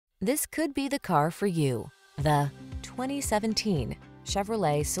This could be the car for you. The 2017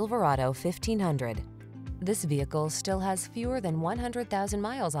 Chevrolet Silverado 1500. This vehicle still has fewer than 100,000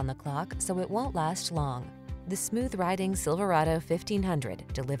 miles on the clock, so it won't last long. The smooth-riding Silverado 1500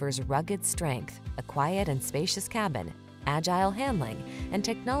 delivers rugged strength, a quiet and spacious cabin, agile handling, and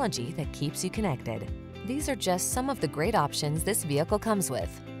technology that keeps you connected. These are just some of the great options this vehicle comes with: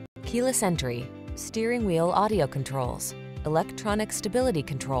 keyless entry, steering wheel audio controls, electronic stability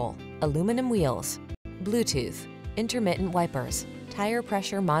control, aluminum wheels, Bluetooth, intermittent wipers, tire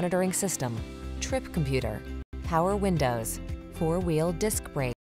pressure monitoring system, trip computer, power windows, four-wheel disc brakes.